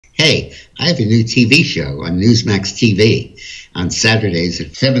Hey, I have a new TV show on Newsmax TV on Saturdays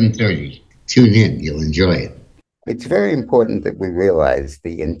at 7:30. Tune in. You'll enjoy it. It's very important that we realize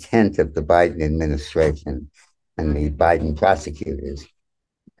the intent of the Biden administration and the Biden prosecutors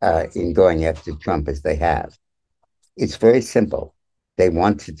in going after Trump as they have. It's very simple. They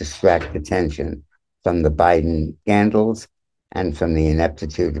want to distract attention from the Biden scandals and from the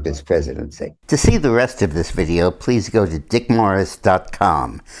ineptitude of his presidency. To see the rest of this video, please go to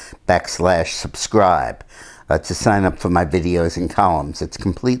dickmorris.com/subscribe to sign up for my videos and columns. It's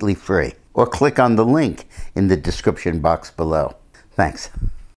completely free. Or click on the link in the description box below. Thanks.